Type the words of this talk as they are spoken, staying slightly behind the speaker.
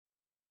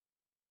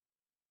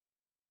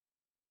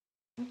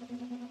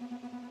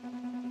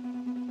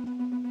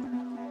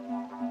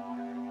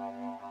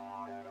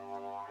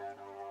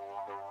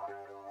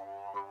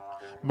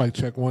Mic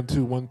check 1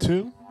 2 1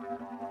 2.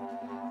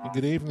 And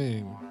good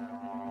evening.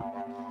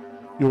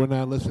 You are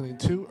now listening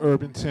to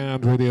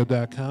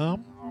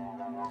UrbanSoundRadio.com,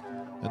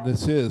 and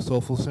this is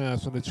Soulful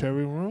Sounds from the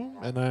Cherry Room,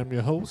 and I am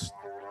your host,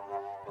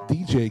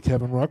 DJ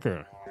Kevin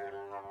Rucker.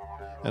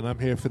 And I'm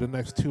here for the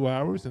next 2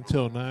 hours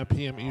until 9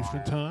 p.m.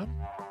 Eastern Time,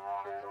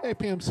 8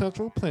 p.m.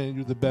 Central, playing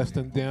you the best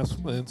in dance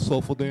and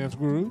soulful dance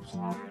grooves,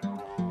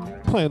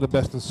 playing the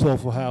best in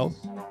soulful house,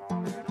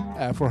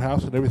 Afro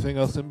house, and everything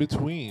else in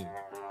between.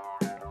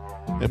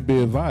 And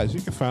be advised,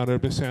 you can find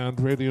Urban Sound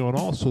Radio on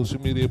all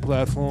social media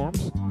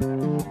platforms,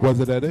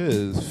 whether that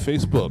is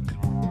Facebook,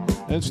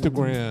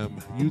 Instagram,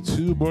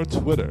 YouTube, or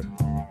Twitter.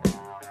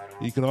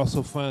 You can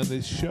also find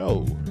this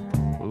show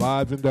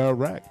live and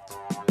direct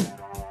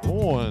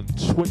on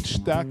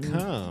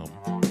Twitch.com,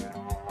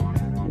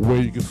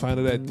 where you can find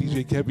it at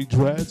DJ Kevy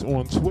Dreads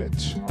on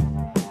Twitch,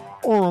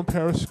 or on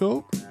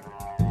Periscope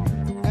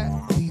at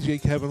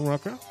DJ Kevin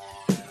Rucker,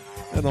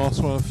 and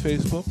also on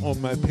Facebook on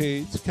my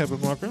page,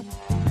 Kevin Rucker.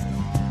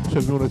 So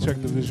if you want to check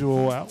the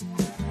visual out,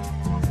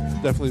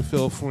 definitely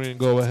feel free and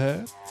go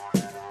ahead.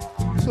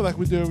 So like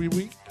we do every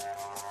week,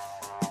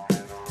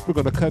 we're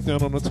going to cut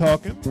down on the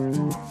talking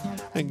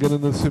and get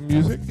into some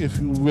music. If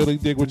you really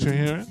dig what you're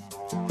hearing,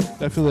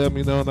 definitely let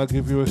me know and I'll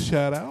give you a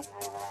shout out.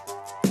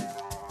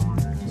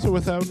 So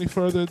without any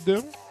further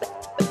ado,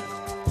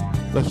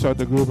 let's start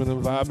the grooving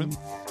and vibing,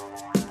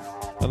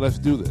 and let's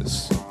do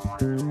this.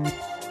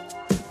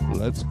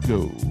 Let's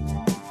go.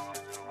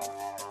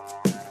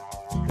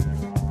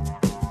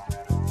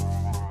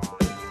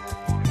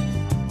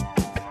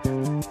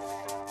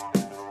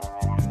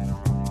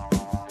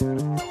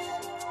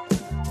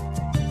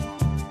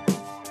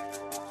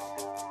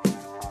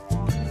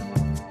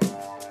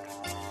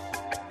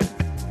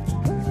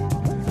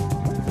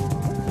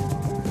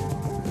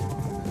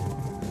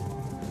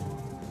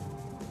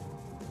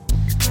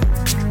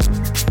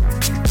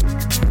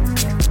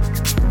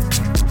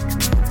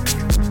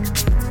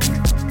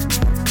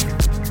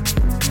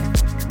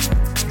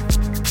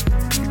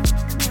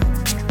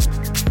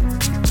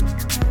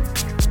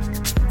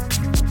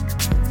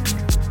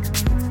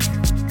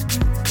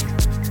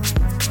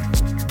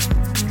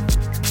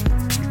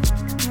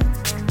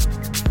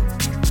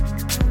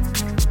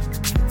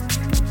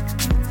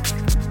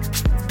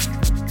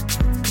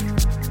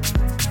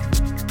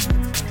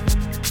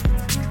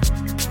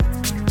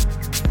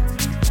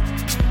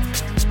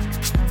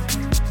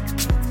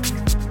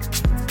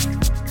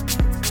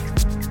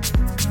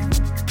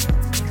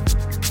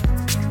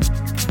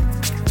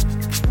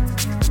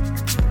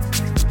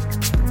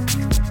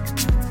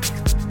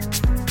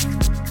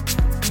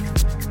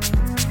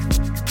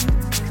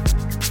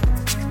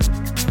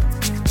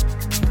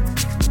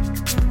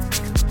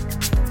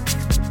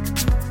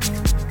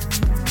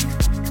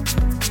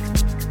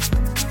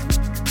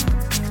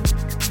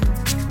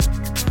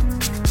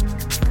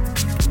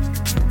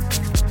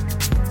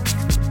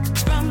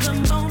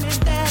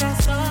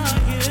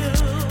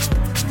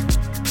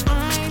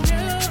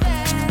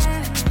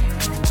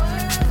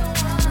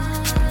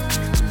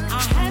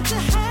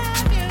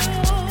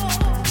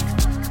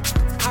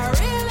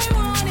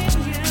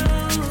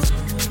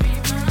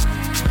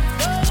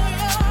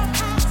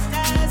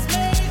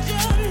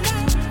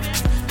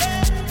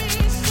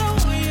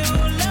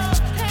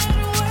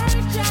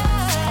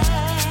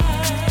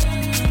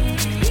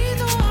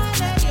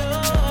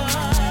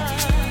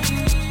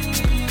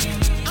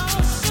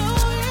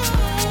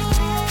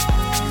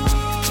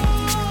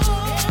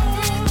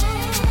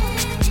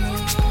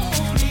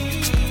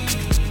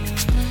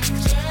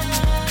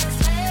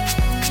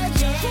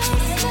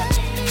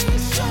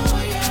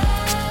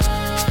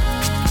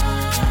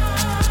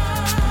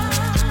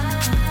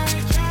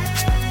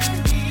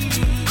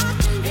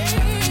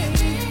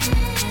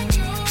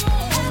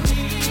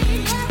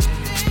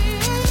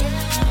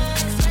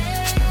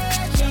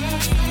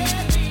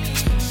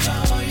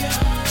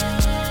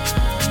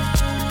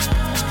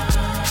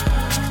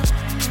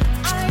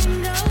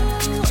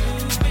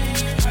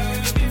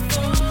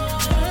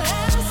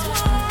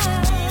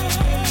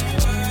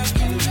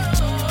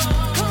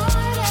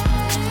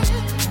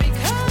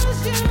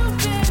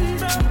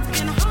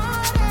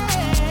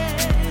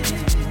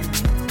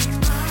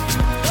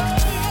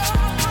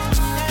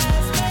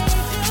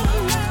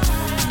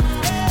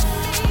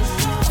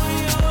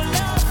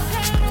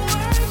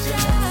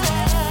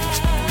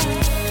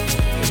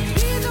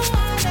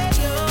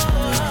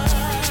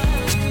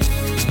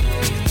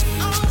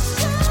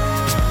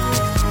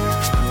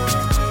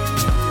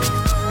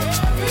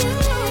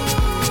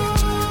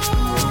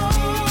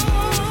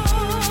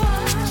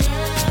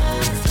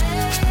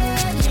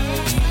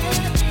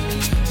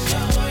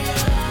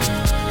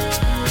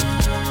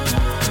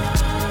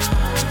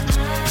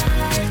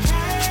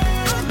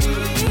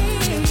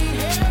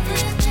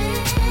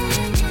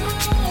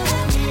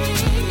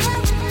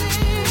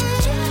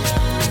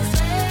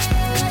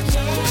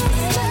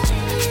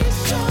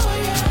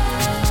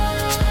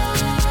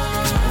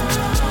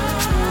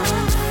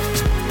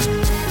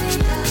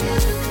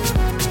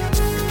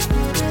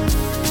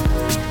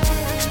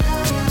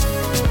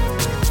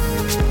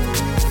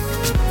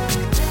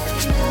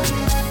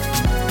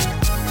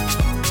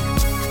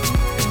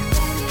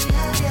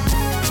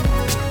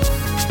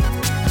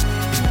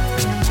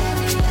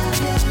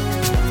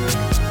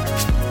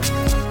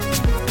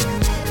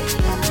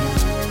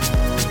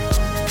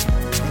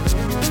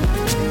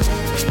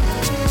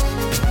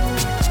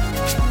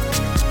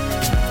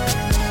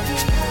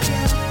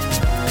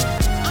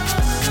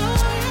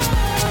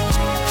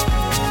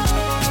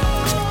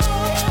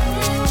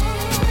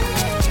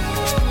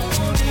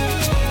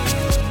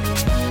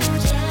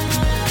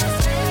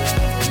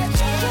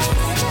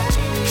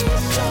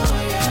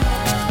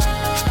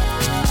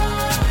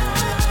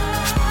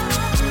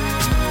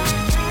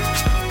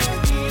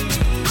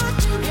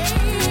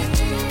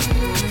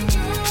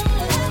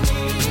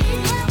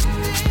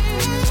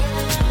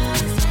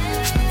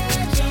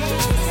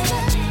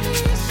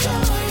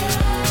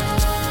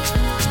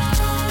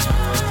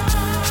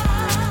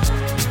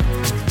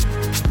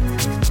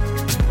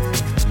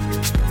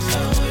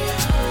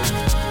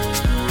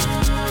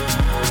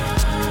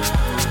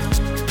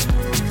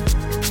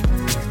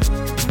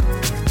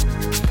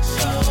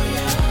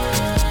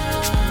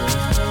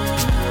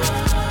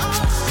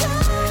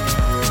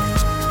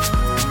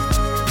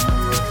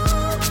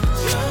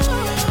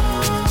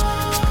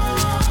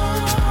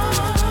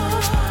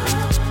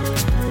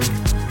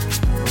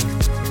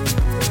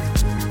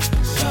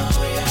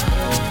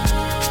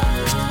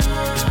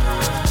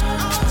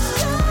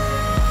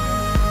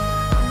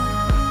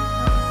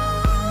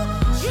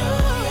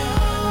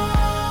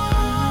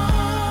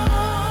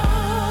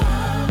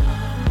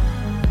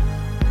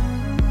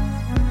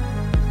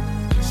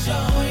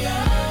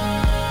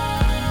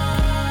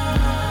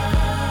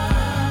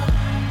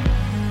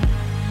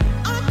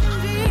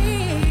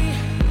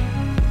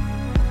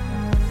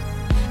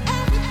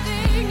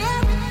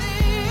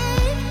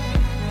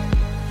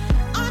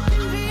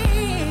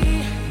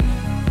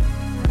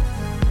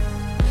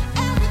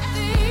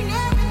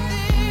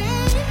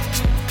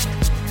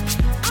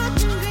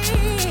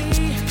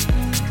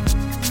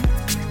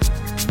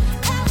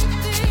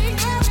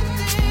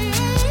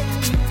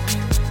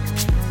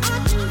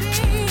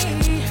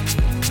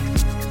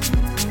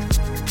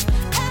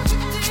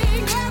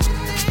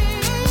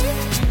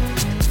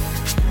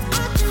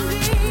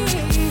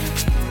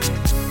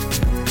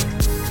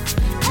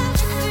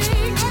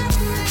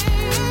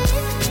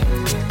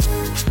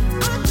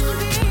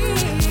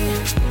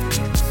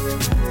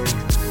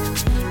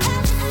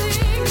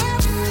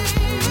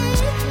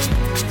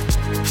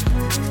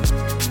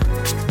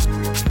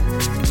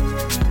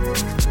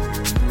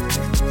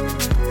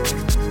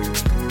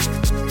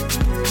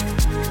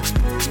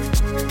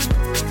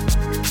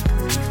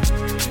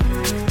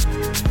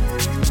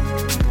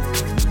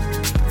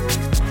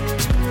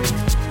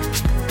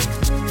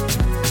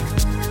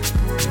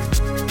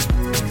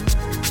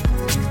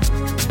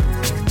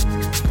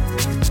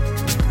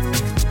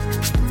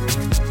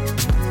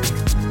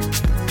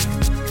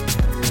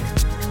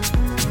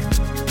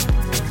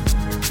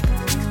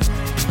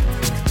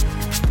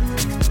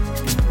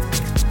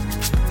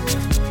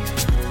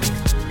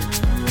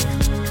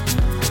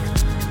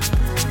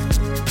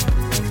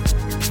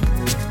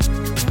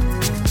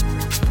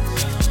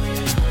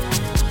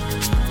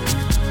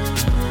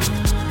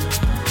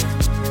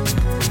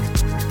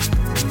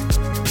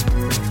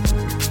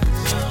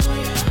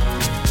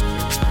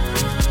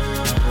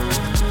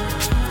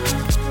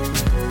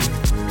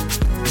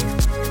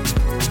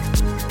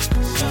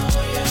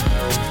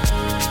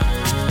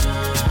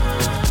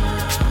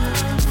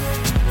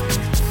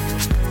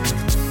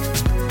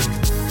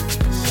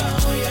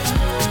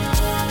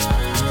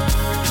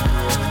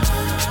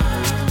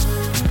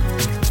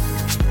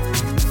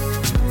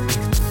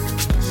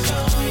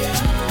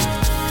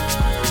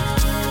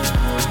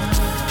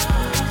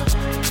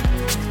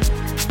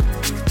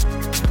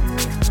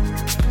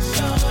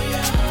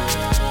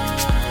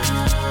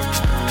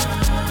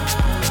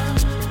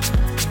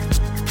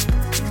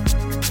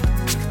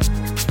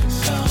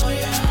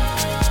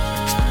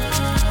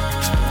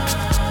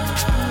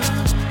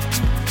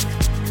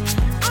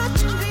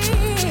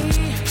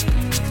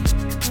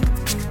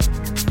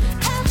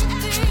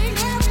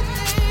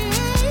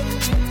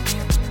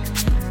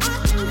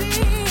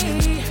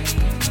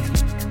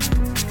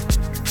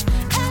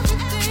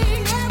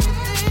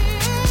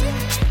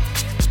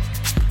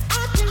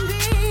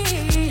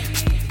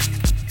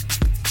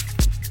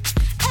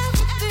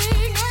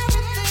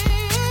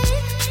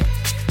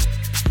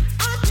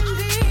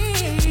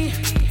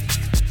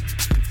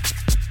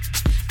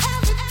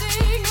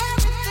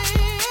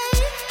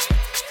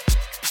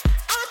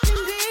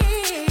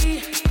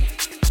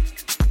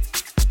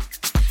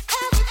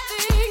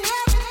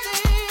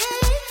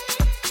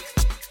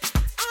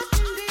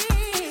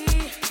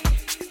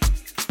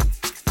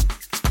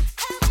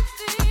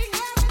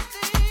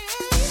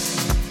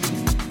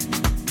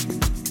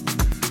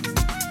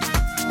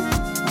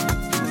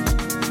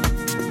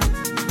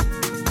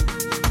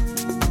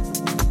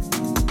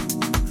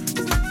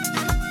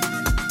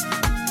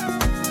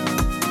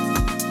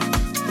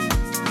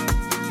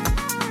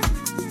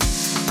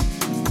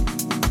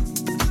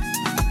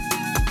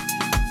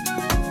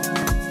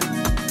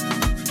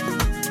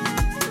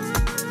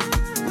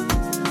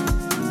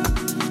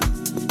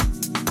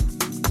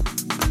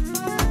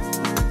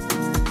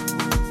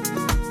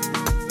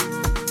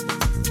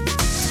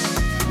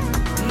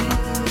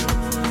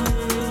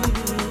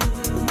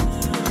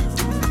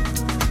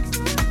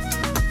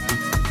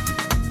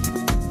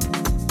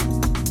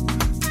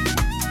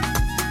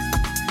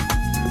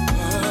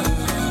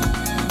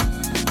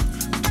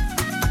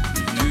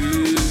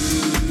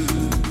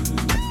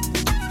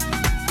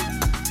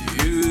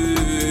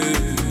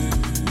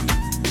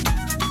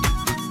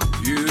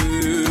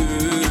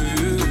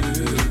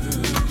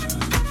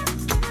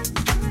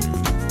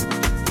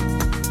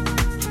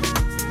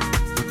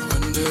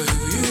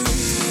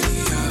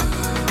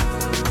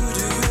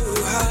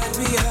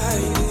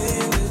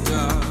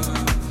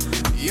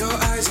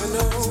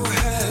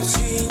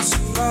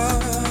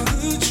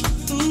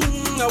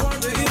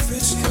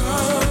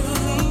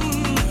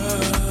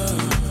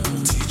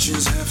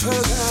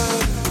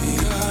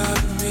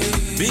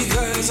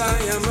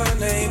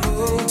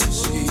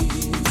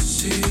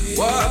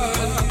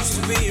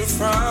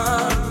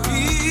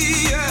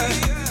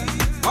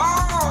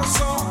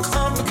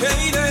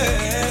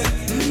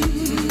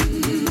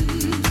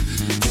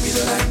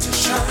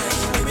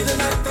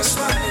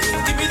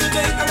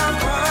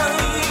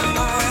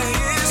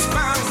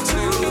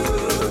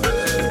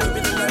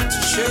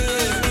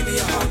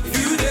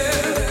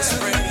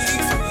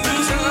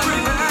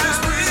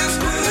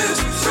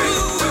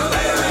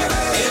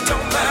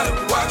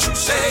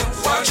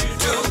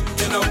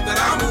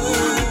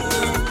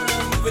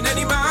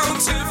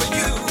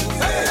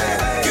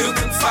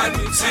 fight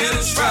me till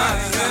it's right.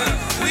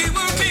 We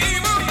will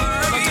keep on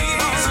burning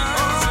as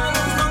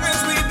long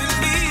as we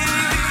believe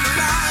in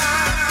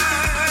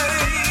life.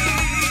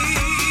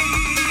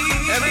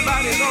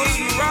 Everybody goes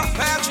through rough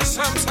patches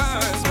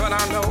sometimes, but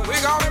I know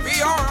we're gonna be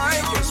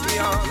alright. Yes, we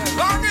are. As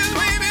long as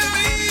we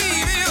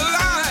believe in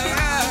life.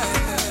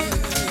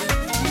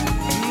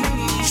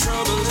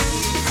 Trouble in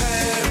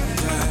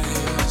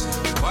paradise.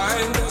 Why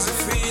does it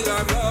feel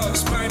I've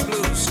lost my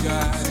blue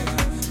sky?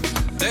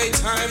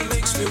 Daytime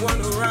makes me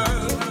wanna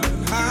run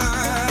and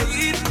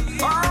hide.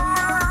 Oh, I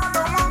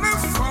don't wanna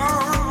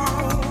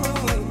fall.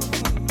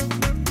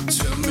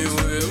 Tell me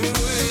where we're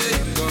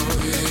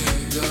going.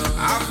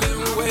 I've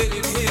been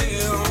waiting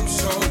here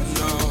so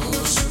long.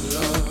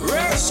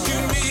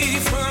 Rescue me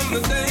from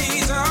the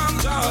days of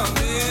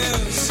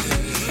darkness.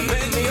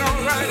 Make me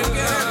alright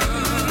again.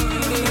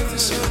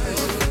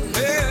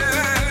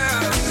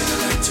 Yeah. Give me the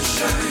light to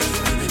shine.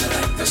 Give me the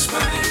light that's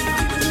mine.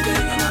 Give me the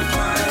day and I'm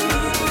fine.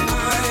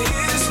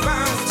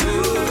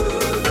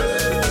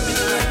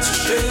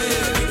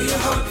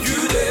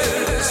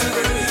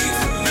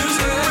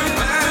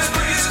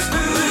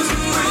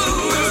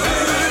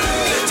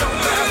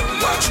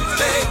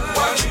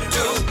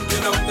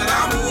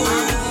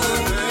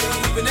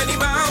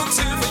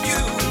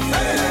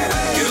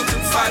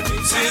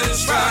 Till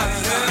it's right,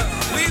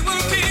 we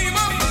will keep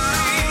on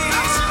burning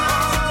as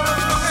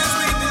long as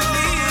we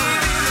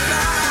believe in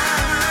life.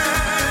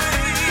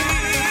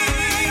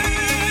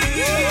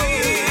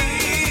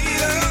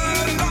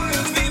 As long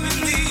as we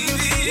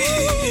believe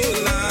in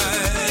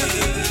life.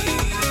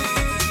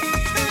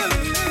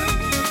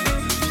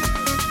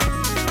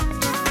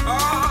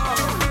 Oh,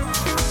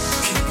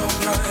 keep on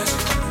running.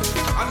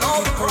 I know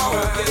the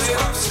road gets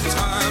rough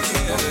sometimes.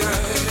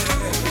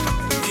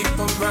 Keep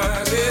on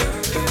running.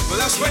 Well,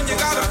 that's when you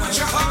gotta put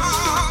your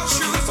hard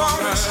shoes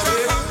on and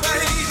strap up,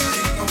 baby.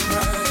 Keep on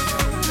riding.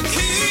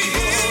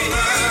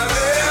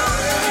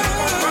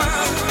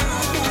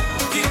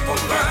 Keep on riding. Keep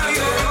on riding.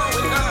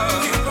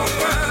 Keep on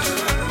riding.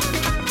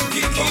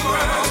 Keep on riding. Keep on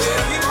riding.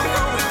 Keep on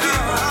going.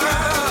 Keep on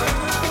riding.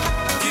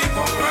 Keep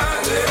on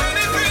riding.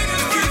 Anything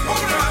is keep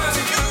on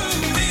riding.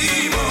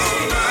 Keep on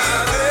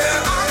riding.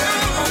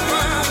 Keep on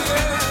riding.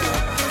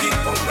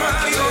 Keep on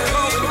riding. Keep on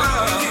going.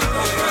 Keep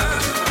on riding.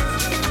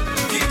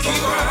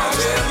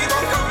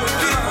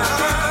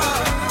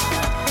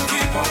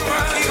 Keep on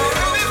riding.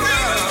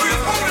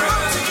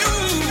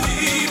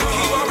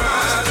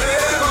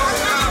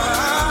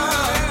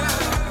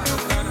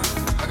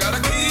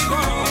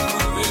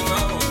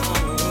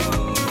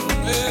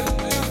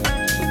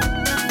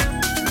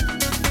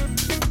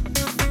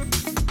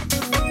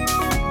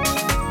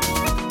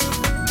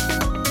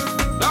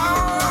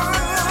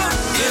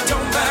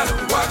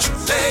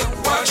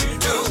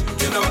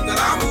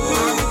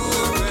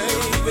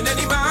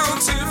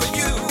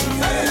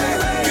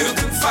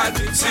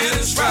 Till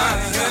it's right,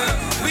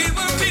 we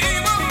will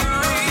keep on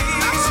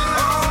burning as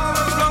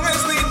long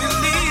as we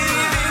believe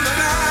in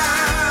life.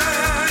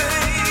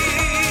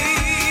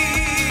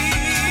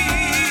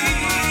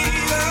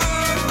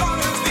 As long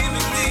as we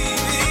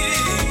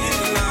believe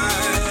in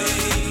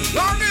life.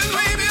 Long as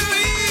we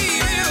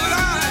believe in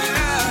life.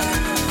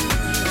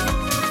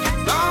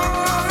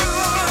 Lord,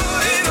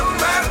 it don't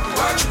matter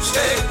what you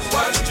say,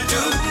 what you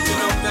do. You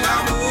know that I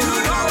move,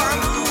 you know I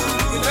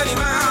move. With any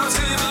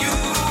mountain you.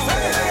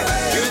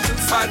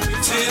 Fight me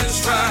till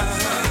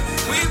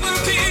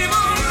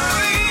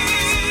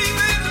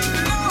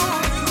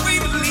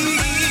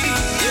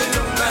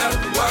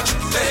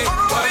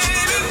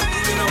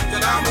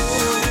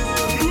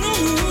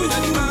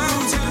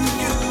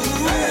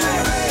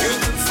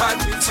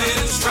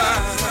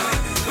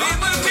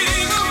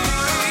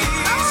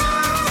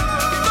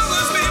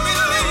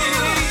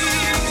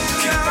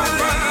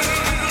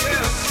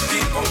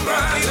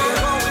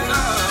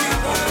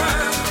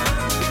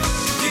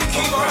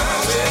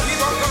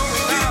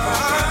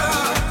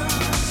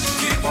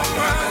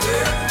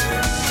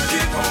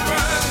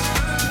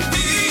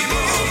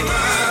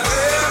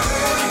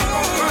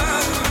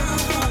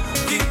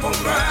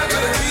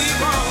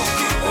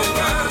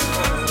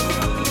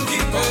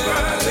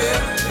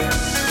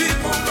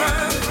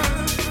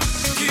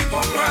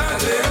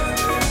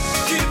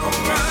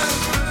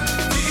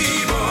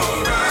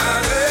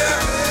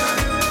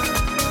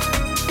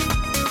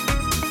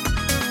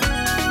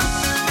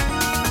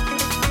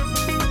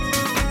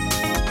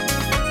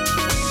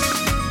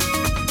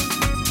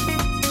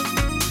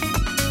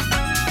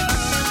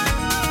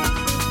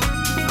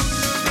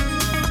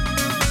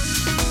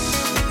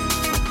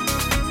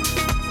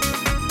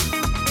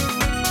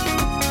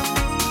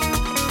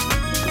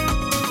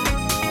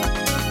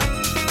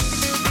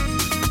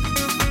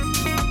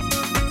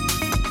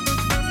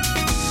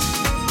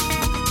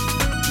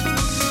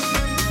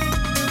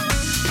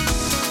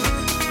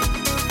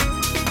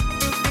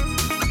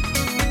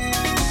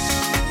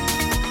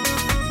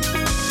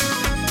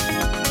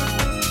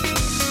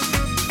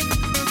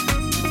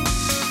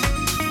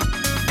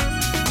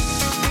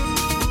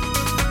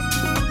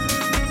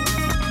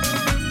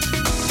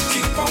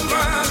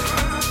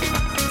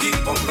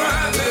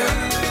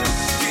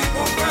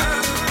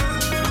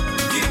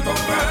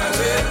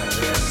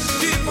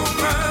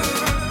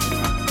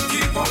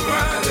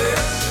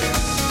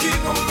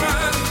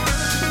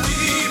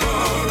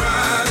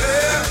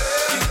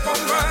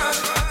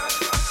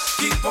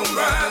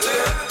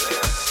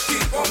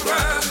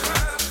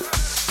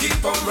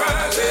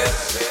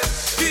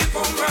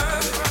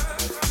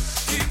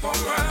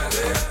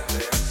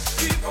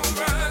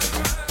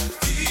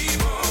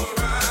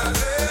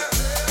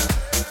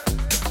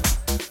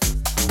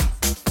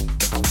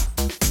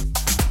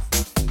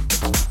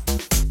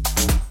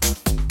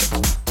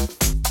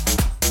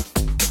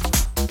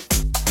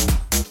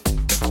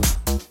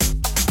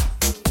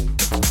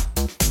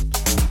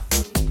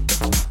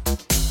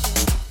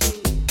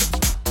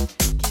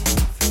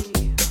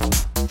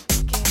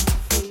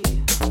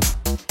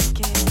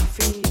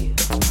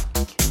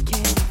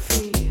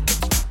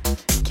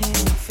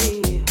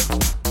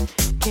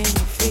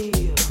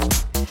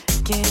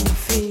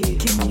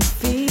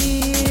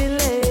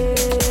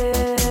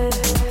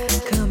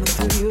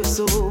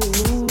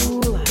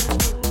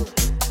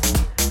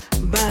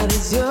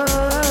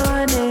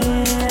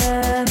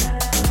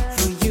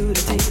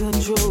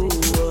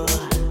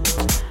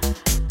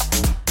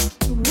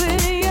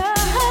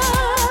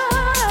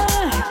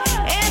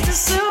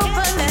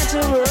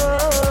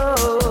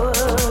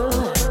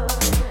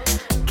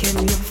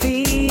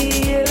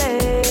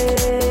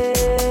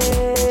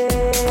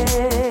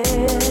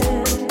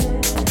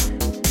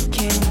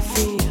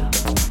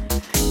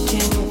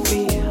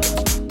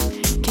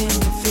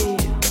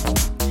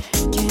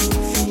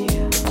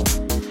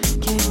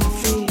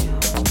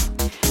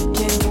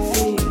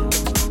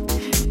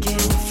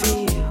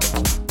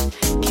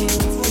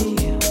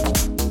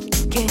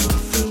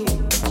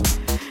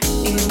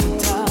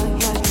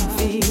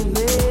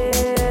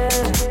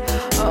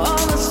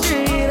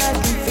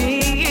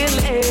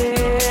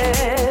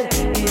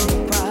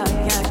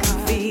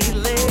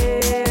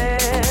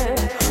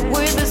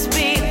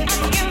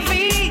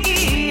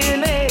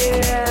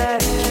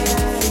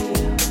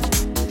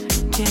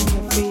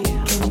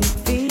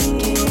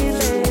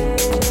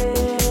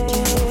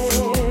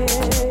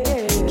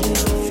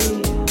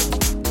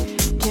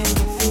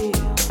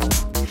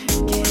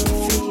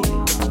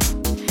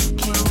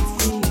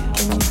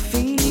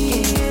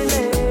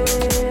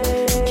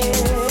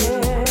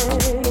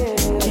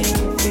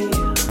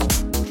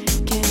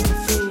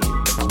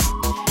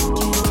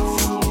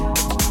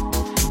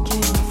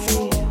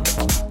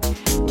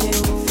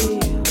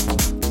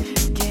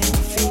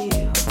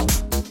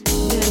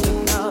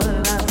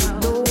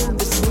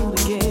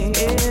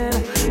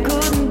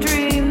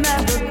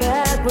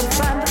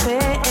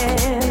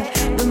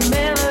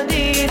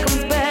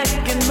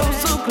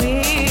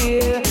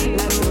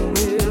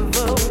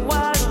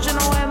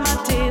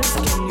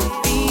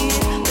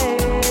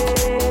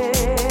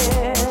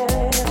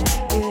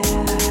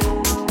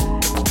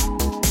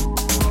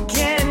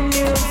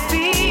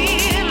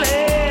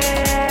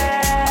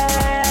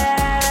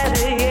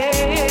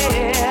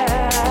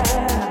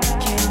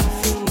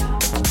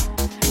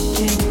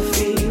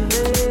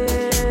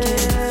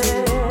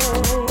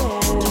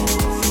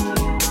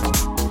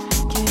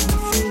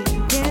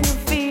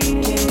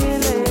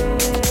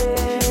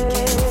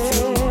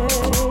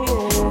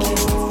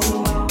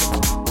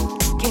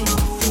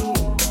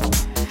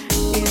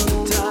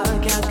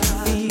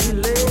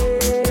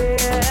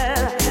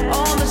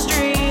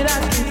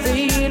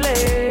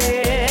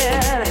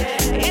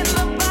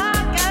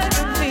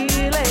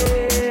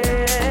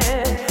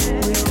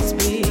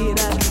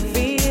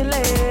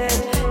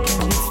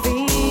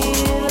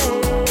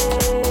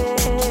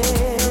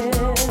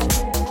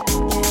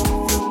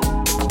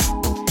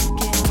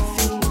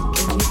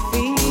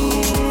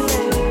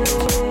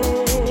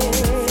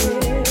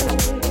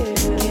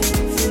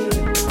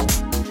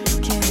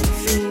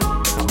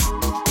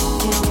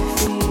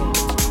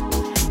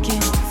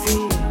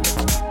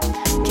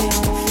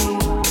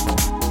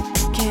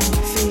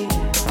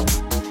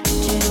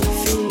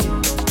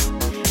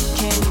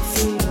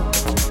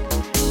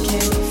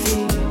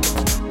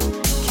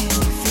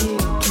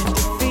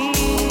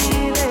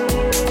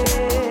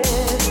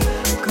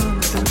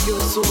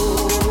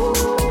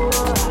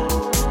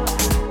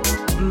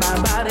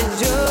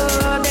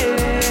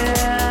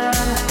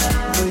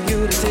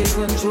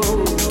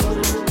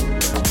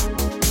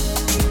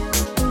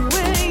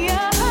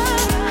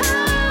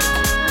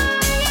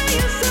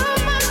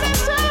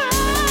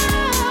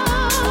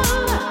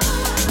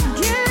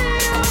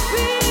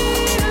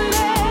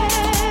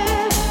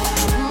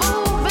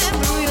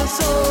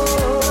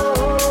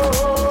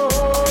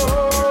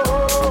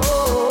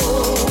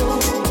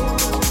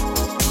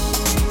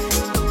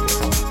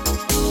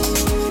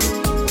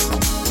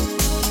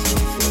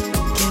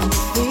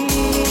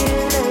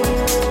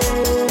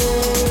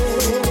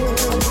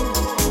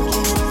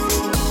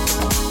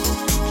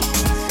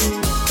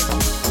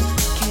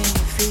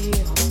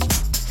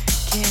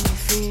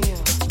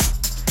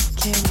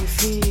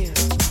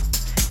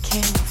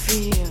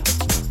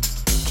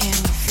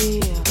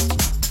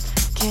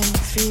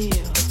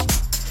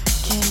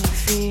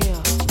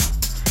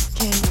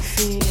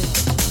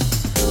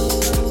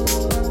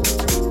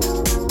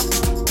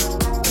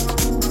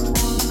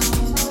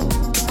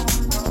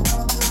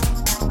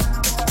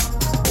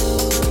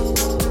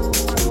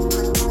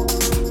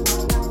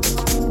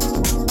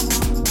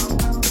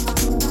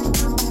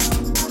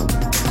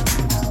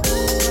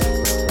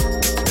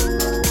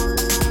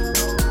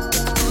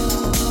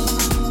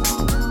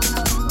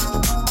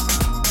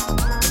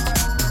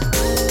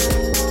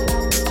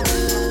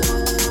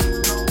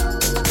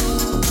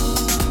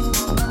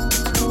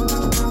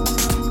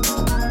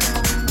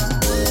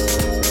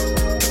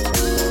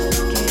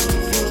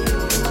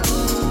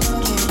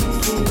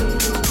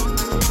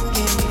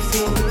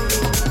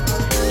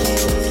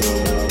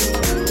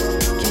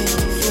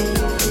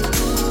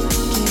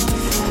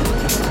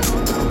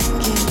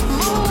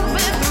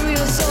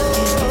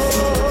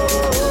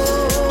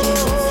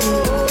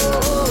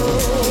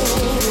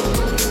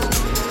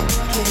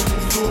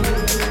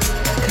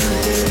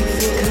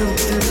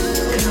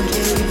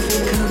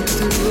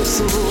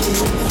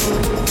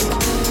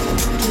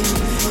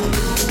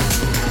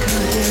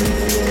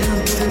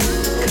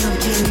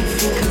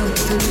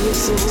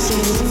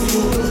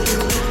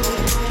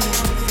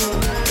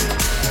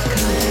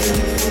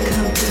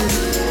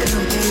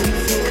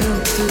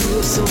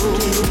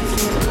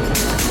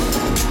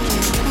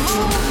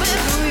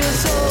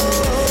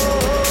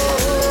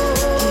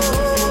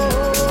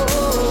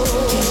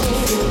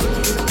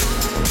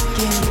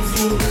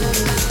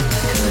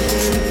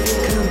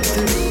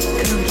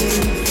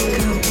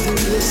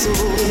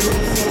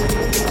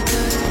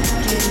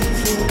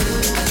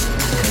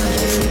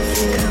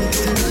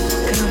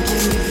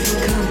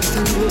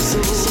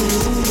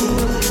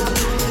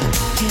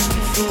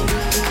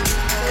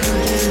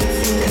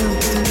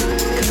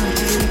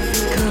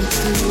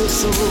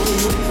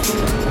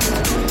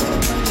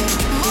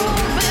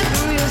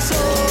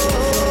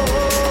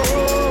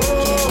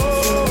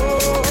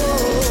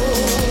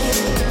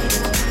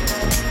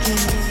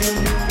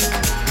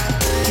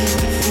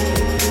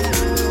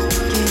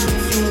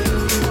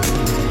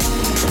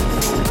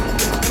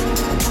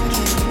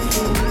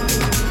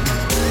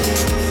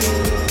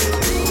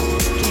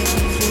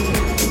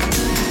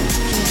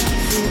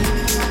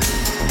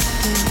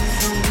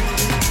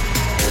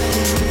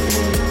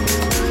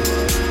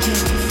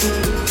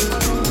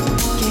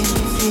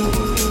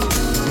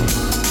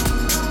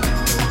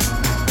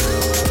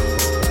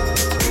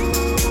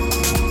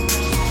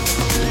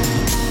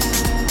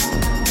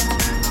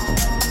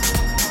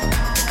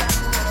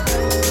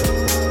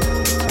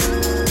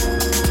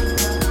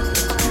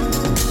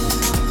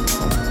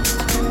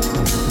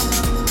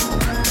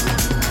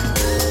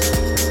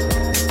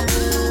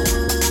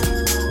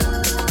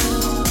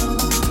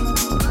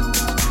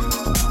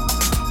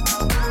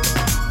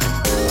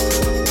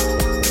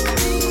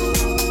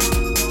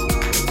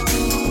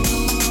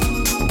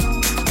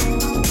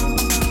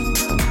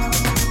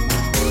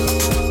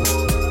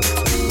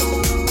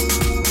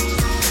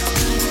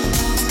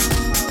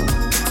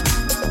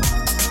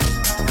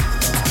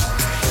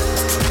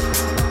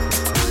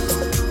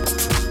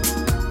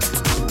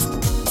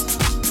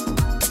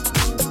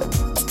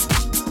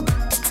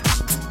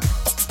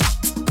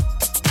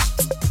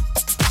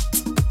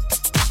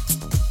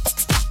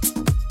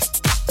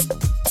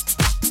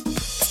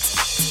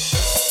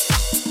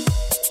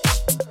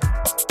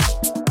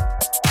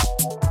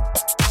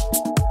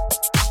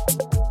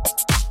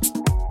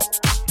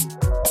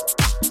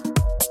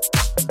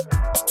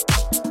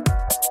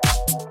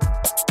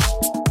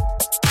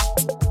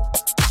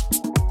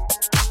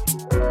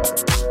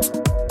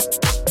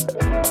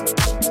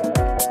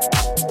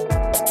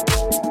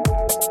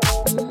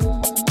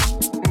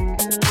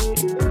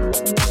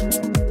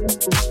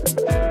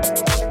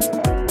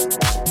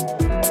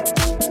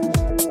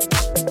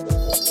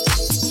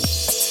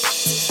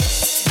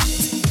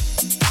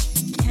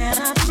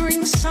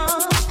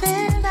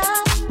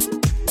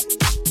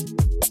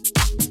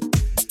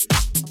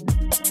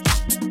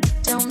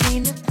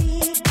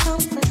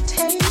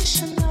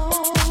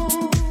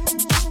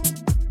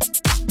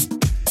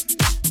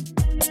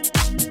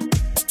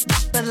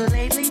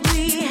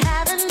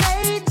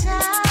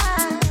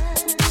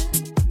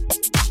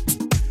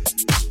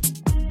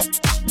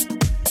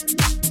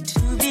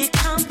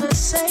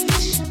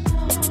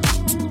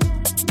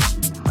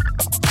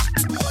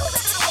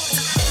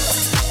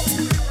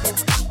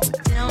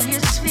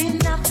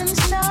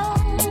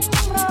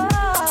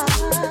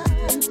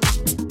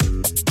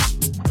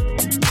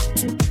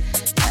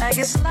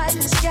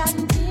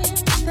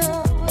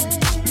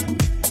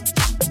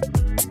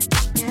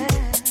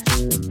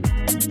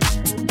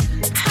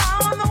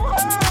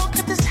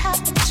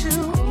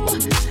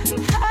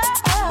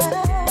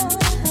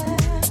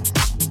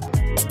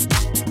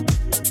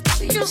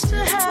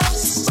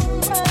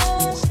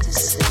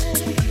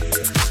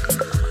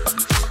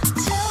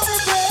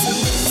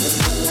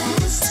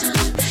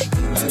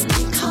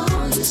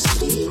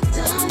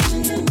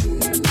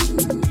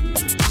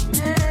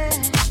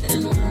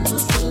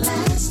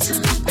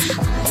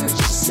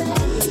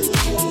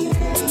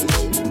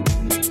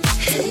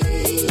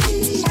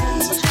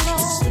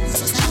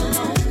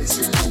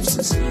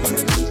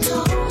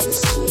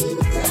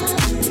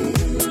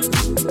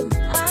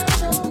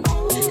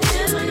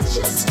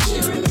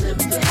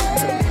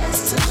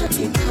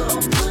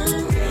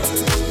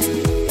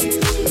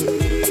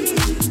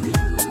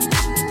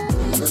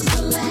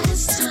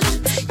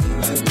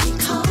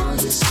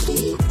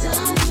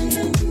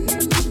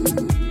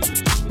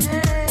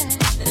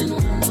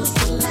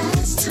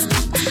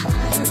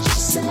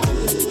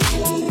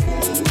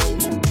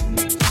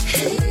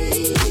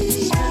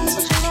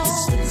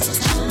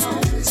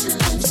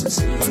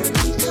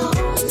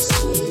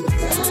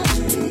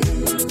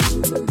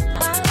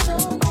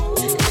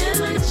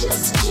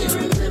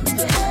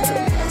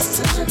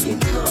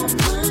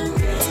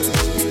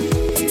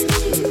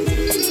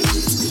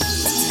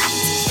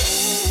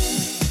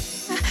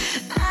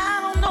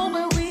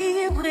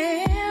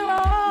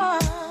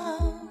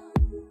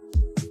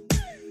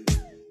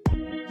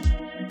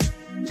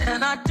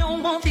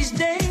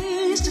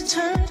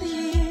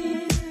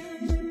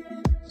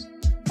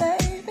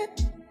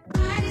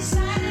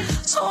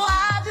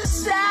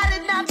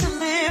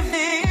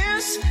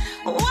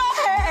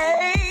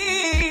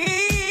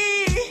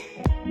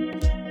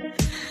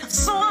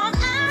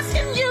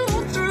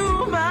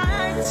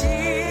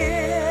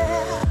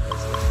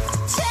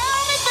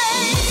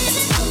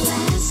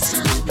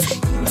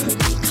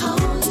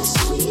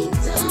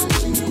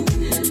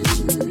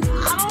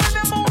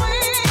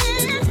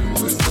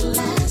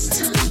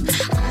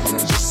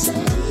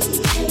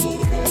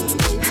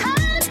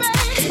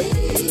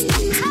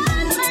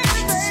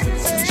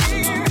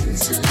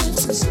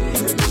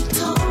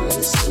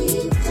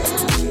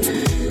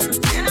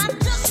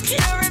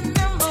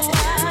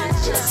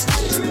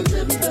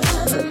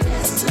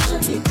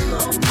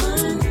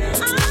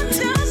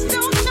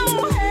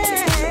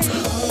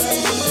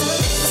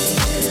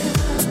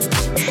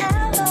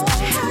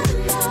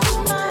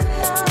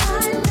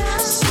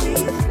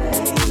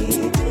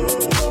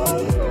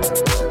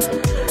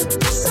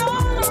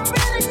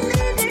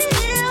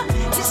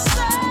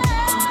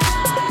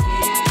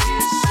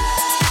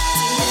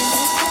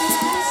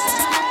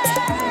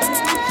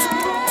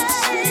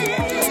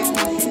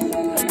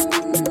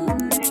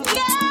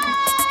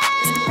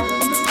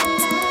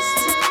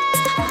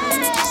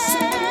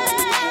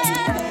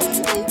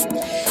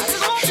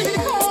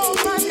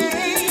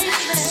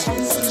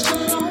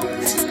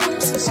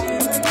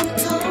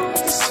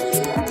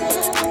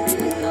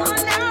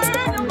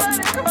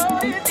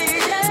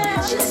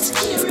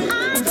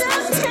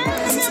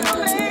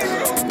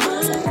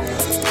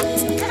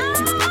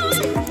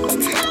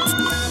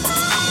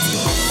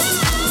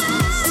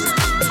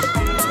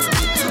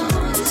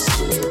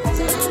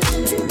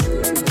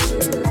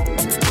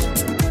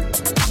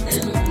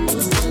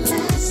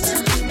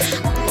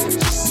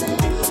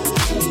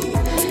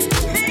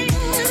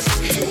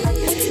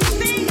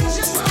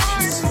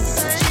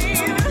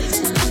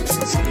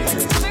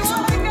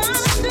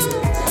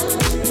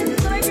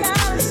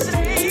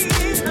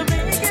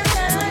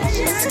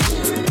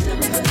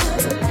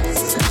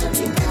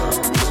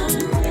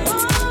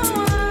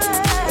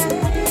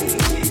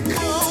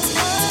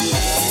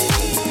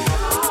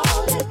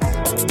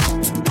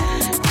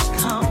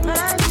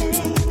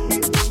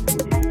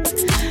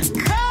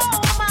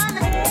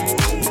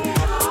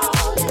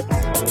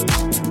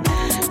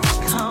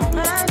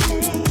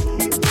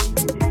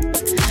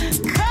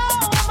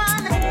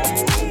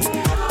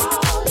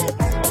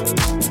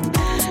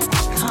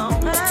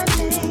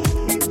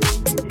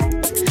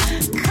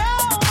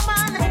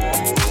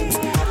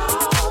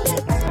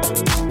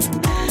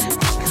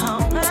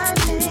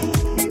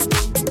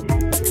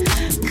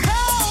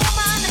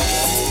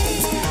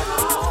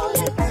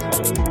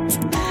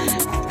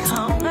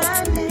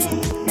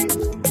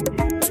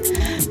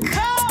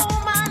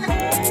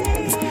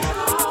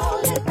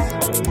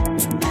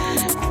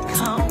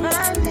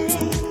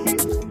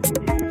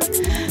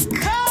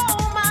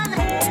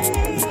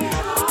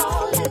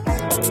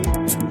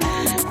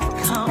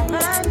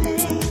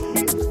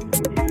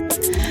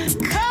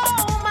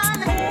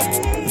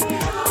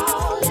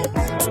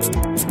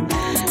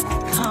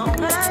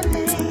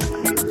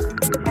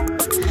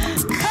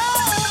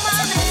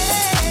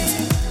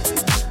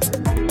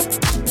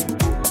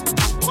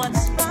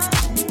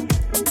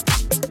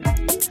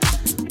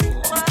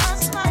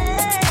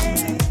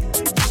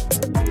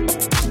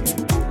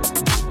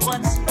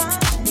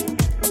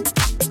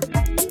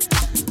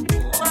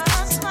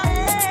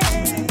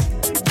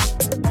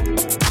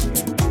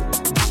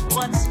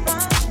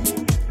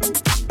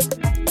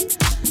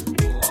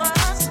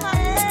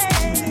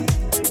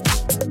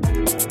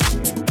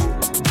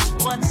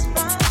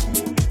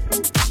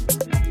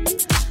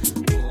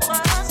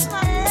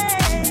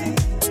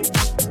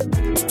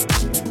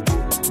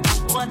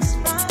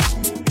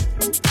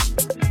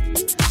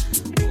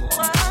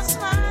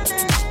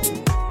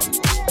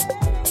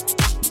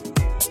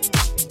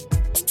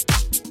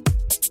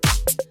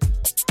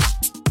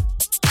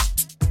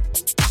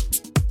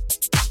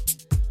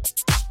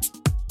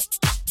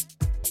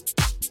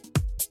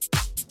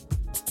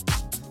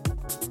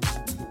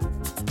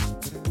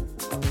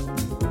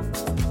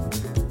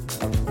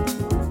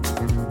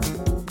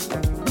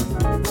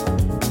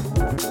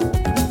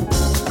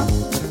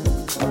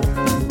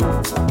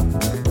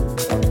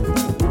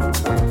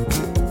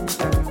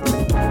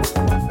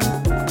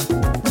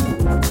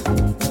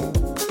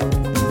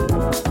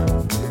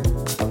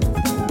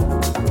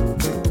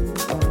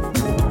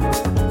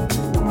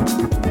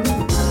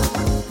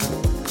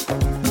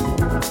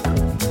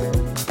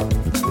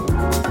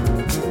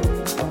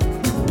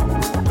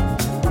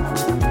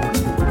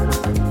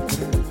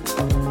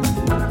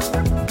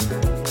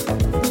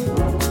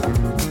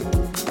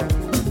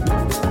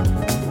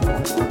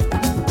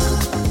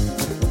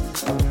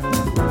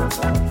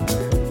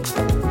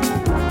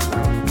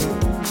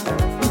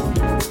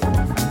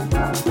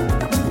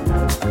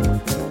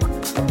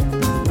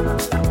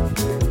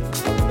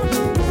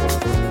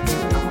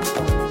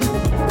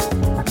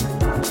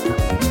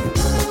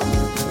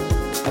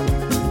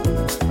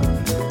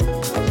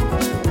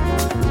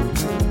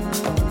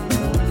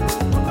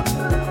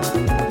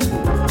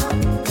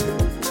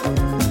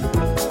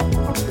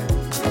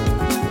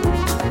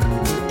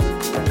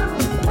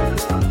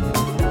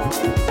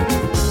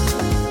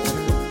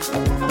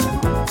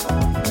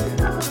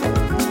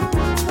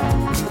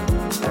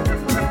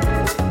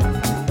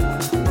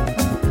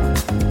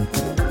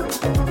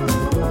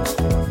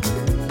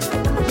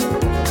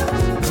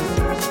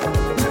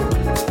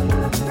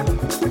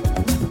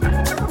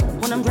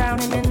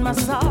my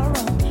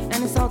sorrow,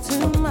 and it's all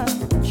too much,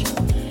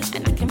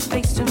 and I can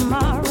face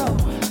tomorrow.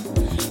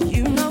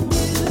 You know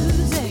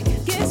music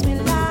gives me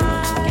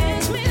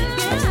life,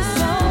 gives me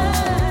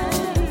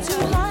soul to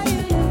my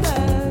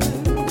universe.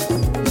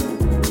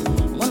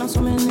 When I'm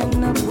swimming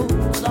in a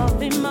pool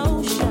of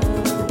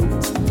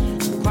emotions,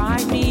 cry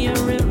me a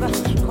river,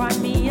 cry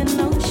me an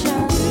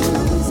ocean.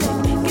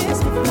 Music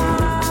gives me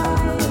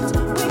light,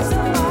 wings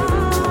of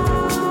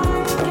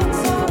light, can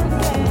soar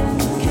again.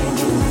 Can't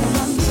get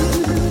enough of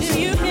music.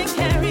 You can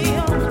carry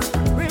on.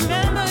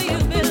 Remember you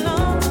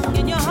belong.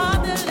 In your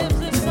heart there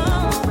lives a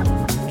song.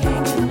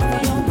 Can't get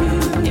enough of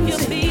music. If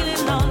you're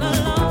feeling all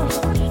alone,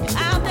 you're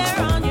out there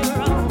on your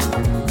own.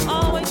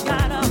 Always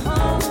got a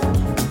home.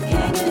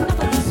 Can't get enough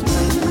of this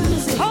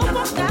music. Hope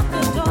walked out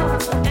the door,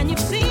 and you've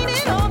seen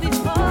it all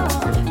before,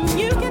 and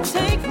you can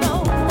take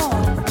no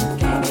more.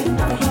 Can't get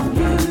enough of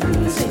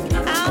music.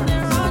 Out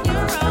there on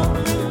your own,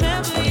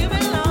 remember you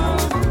belong.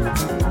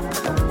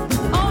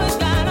 Always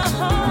got a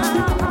home.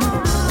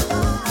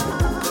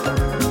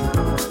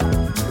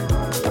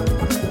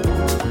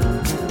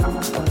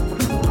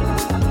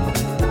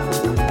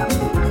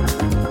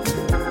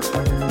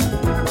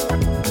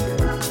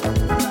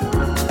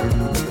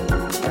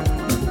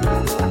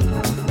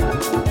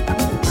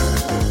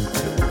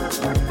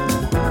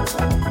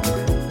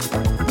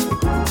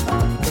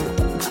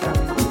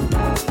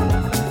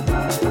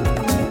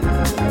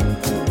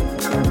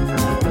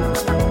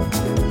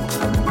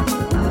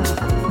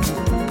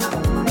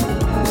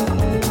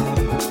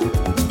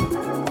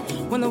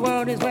 When the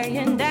world is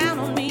weighing down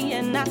on me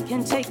and I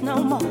can take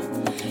no more,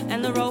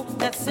 and the road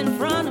that's in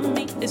front of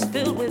me is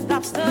filled with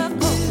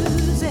obstacles.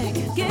 Music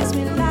gives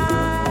me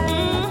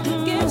life,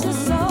 gives a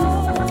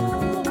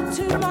soul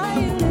to my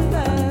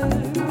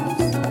universe.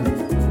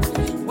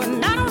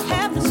 When I don't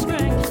have the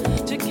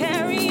strength to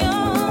carry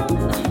on,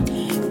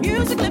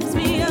 music lifts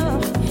me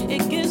up,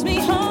 it gives me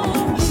hope.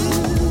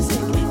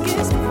 Music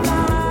gives me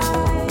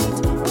light,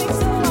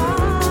 wings of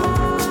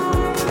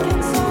light, can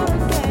soar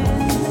again.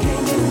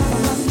 Can't get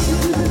enough of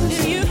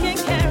music. You can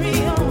carry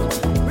on.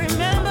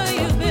 Remember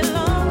you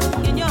belong.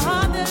 In your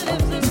heart there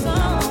lives a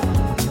song.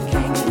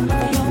 Can't get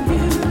enough of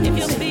music. If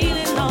you're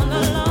feeling all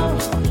alone,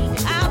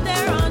 you're out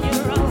there on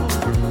your own.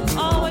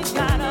 Always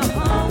got a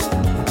home.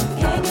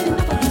 Can't get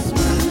enough of this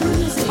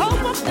music.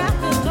 Hope walked out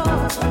the door,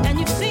 and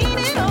you've seen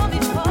it all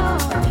before,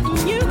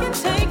 and you can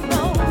take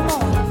no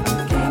more.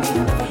 Can't get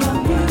enough of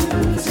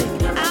music.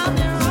 Out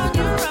there on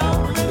your own,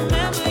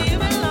 remember you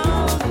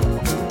belong.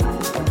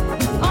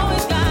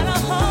 Always got a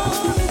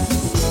home.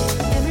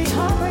 Every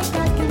heartbreak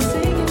I can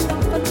sing and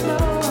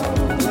overflow.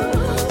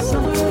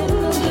 Somewhere in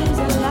the dreams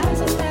there lies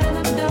an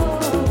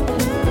antidote.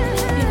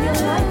 If your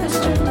life is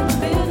turned to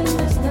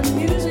bitterness, then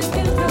music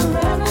is the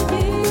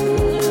remedy.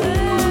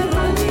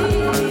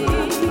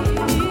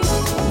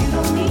 You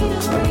don't need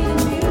a great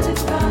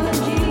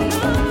musicology.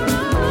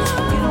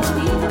 You don't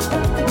need the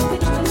perfect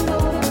pitch to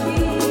know the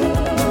key.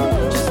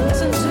 Just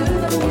listen to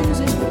the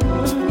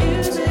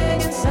music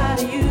inside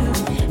of you.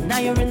 Now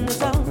you're in the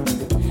zone.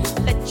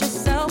 Let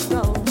yourself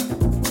go.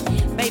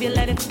 Baby,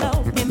 let it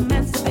flow.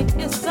 Emancipate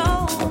your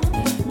soul.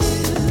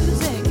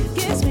 Music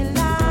gives me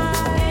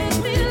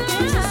life,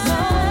 gives a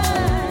soul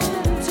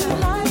to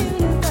my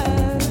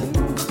universe.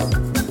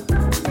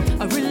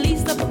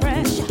 Release the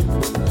pressure,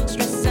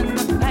 stress and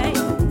the pain,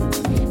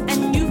 and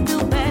you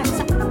feel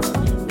better,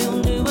 feel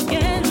new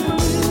again.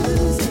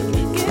 Music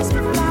gives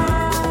me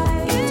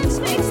life, gives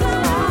me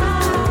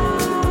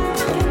life,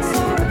 can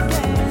soar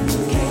again.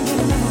 Can't get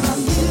enough of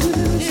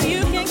music.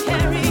 You can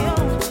carry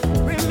on.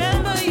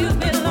 Remember you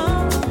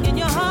belong. In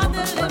your heart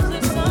there lives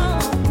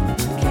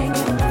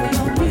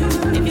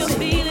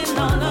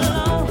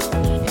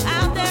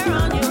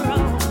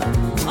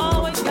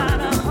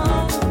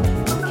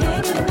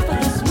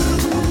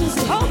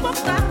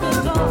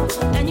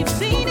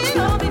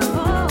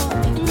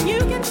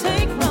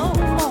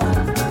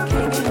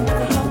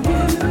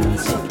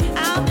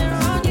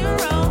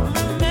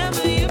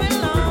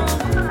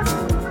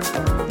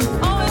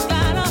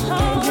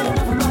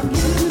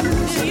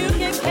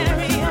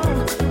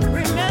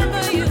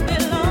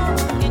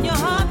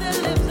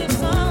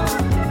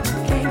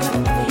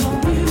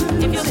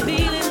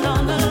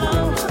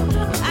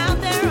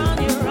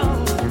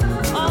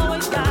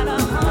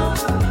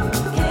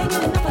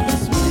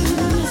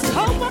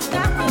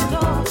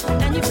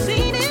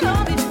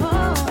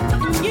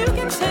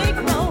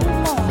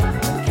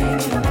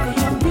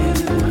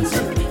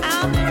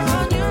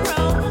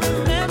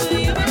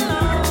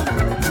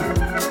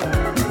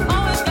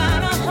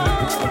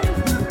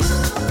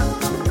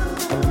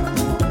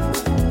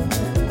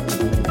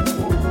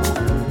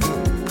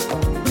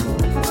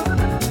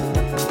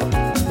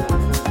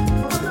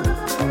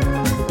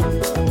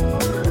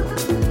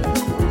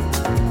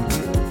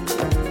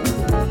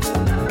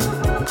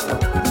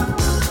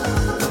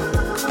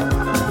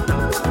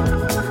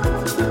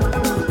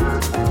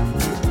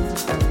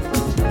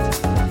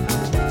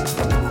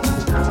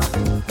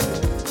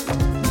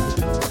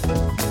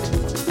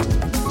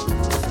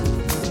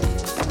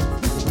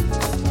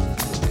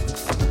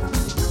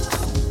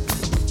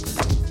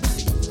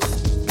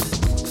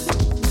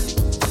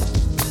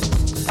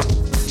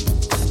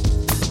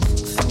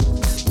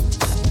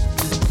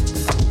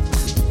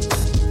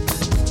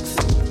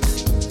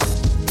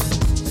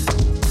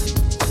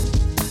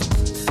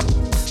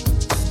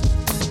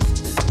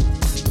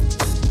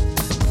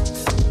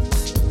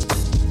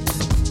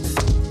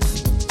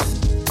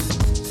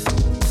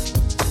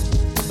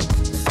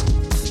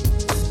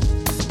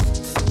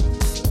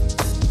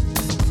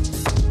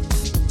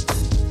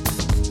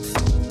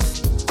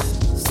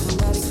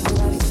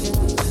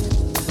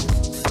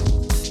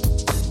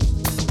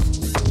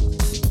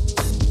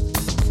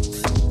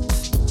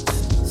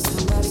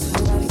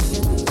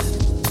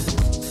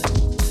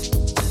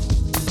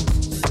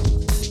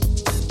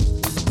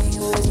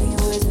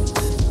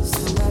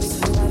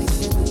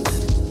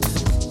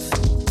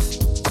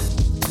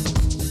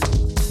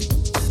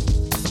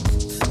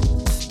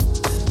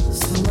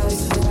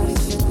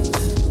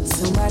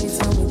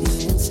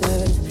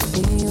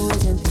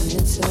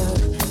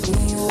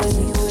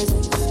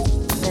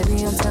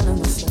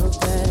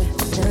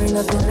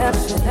nothing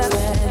left to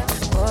say.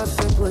 What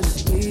good would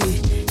it be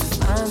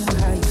if I knew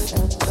how you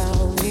felt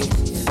about me?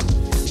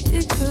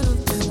 It could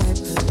have been right,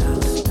 but I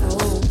was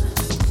down.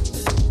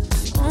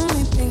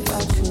 Only think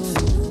about you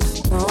and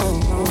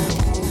you.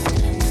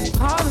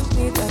 Part of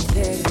me that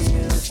cares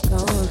is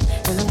gone,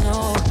 and I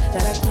know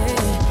that I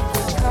can't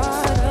get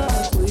caught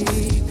up. We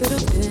could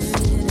have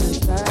been and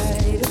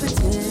try to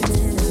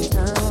pretend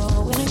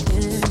now and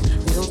again.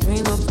 We don't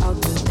dream about,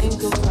 don't think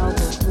about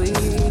what we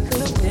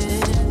could have been.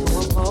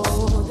 Doing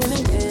more than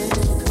again,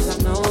 'cause I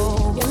know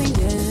in the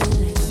end,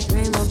 I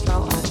dream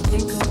about, I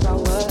think about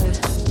what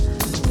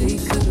we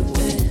could have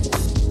been.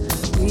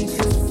 We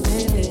could have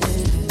been.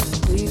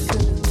 We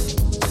could have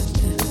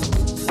been.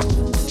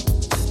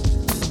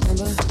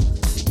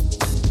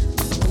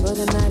 Remember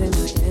the night in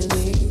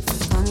Miami?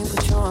 First time you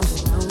put your arms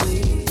around me.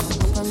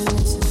 I'm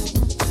reminiscing.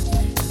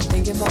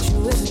 Thinking about you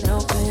isn't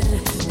helping.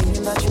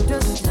 Thinking about you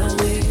doesn't tell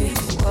me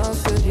what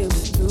good it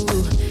would do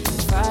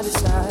if I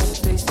decide to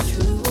face the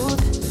truth.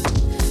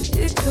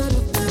 It could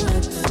have been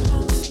right, but I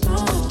was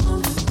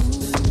wrong.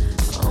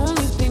 I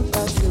only think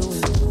about you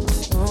and you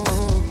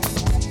wrong.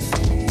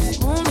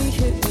 Only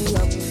hit me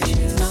up when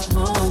she's not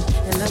home,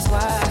 and that's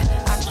why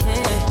I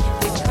can't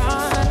get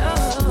caught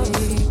up.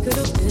 We could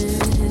have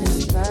been and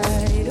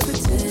try to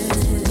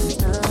pretend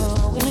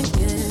now and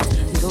again.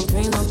 We don't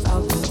dream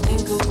about, don't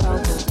think about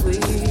what we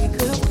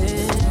could have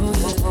been.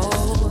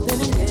 More than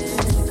again,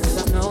 'cause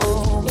I know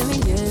in the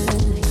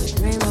end, you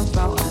dream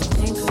about, I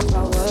think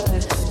about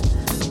what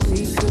we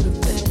could have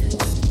been.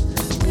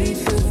 We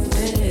could have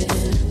been.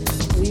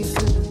 We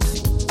could have been.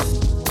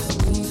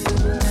 We could have been. We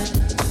could have been.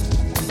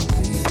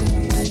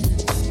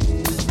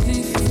 We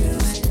could have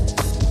been.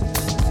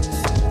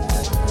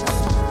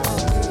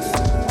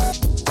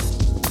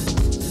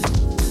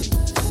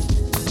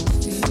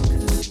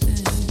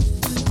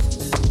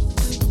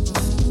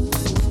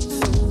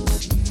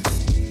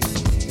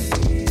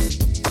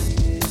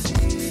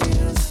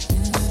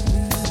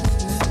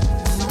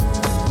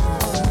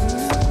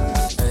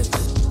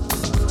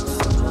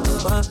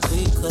 What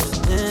we could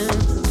have been,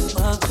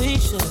 what we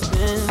should have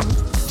been.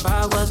 If I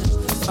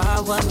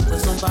wasn't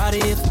with somebody,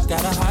 if you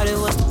got a heart, it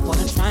was the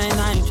point of trying.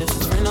 I ain't just a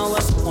friend, no,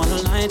 what's the point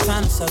of lying?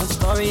 Trying to sell a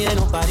story, ain't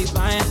nobody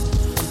buying.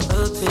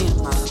 Look me in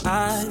my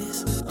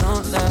eyes,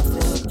 don't that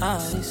feel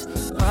nice?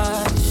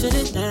 Why should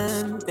it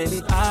end,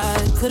 baby? I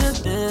could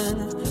have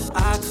been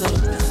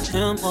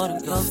him or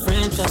the your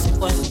friend. Just say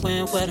what to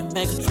win, where to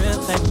make a trip,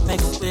 baby,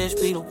 make a wish,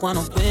 be the one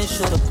on wish.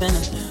 Should have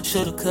been,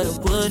 shoulda, coulda,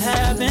 would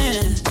have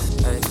been.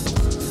 Hey.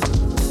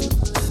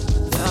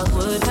 I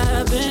would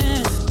have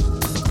been.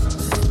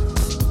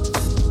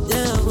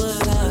 Yeah, I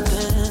would have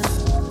been.